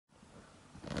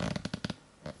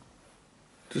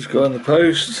Just got in the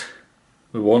post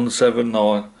with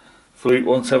 179, Fluke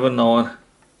 179.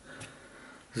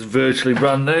 It's virtually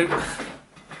brand new,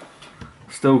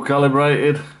 still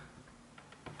calibrated.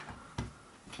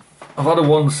 I've had a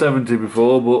 170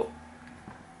 before, but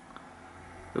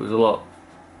it was a lot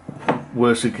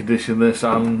worse in condition this,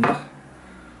 and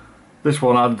this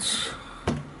one adds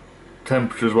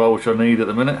temperature as well, which I need at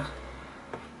the minute.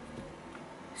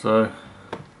 So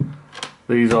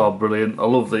these are brilliant. I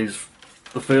love these.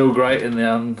 They feel great in the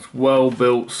hand. Well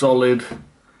built, solid,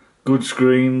 good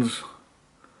screens,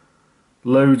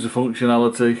 loads of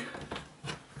functionality,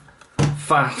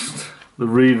 fast. They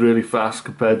read really fast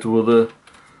compared to other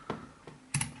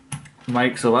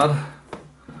makes I've had.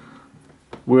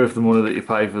 Worth the money that you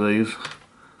pay for these.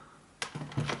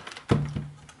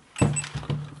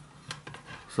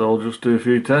 So I'll just do a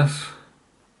few tests.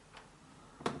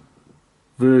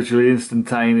 Virtually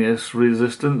instantaneous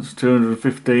resistance,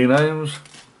 215 ohms.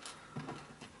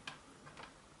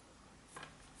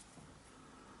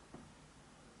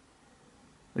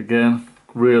 Again,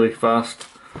 really fast.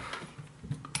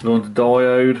 Go on to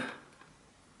diode.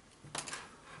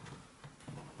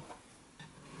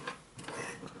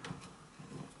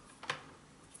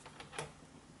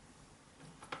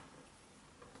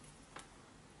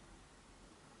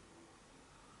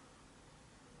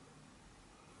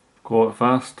 Quite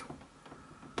fast.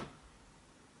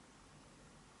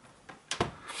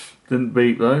 Didn't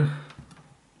beep though.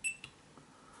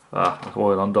 I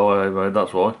got it on diode mode,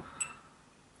 that's why.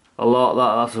 I like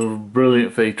that, that's a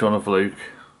brilliant feature on a Fluke.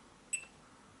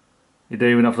 You don't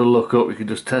even have to look up, you can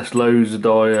just test loads of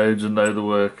diodes and know the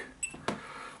work.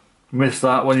 Miss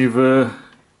that when you're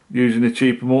using a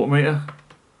cheaper multimeter.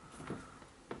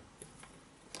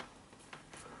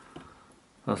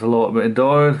 That's a light emitting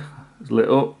diode, it's lit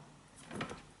up.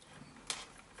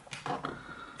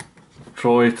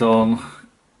 Try it on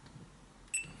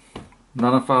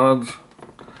nanofarads,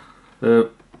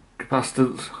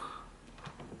 capacitance.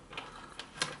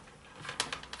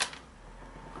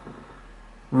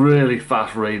 Really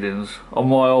fast readings. On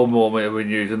my old multimeter I've been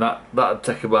using that'd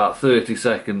take about 30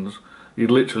 seconds.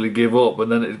 You'd literally give up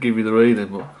and then it'd give you the reading.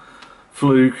 But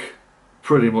Fluke,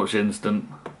 pretty much instant.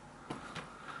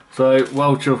 So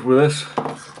well chuffed with this.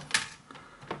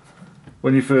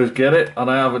 When you first get it,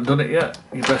 and I haven't done it yet,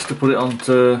 you're best to put it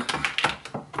onto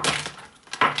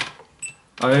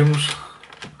ohms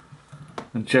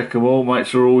and check them all, make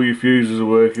sure all your fuses are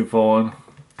working fine.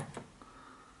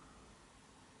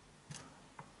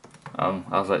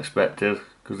 As expected,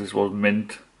 because this was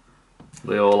mint,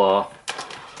 they all are.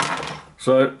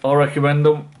 So I recommend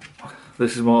them.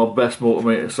 This is my best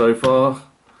multimeter so far.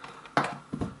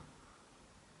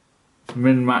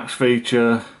 Min-max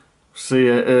feature,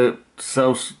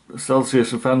 Celsius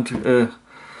and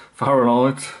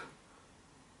Fahrenheit,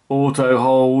 auto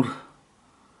hold,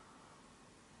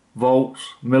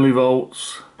 volts,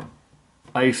 millivolts,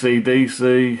 AC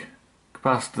DC,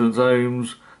 capacitance,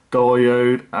 ohms,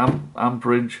 diode,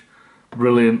 amperage.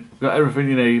 Brilliant, got everything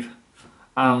you need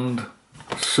and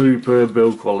super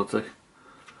build quality.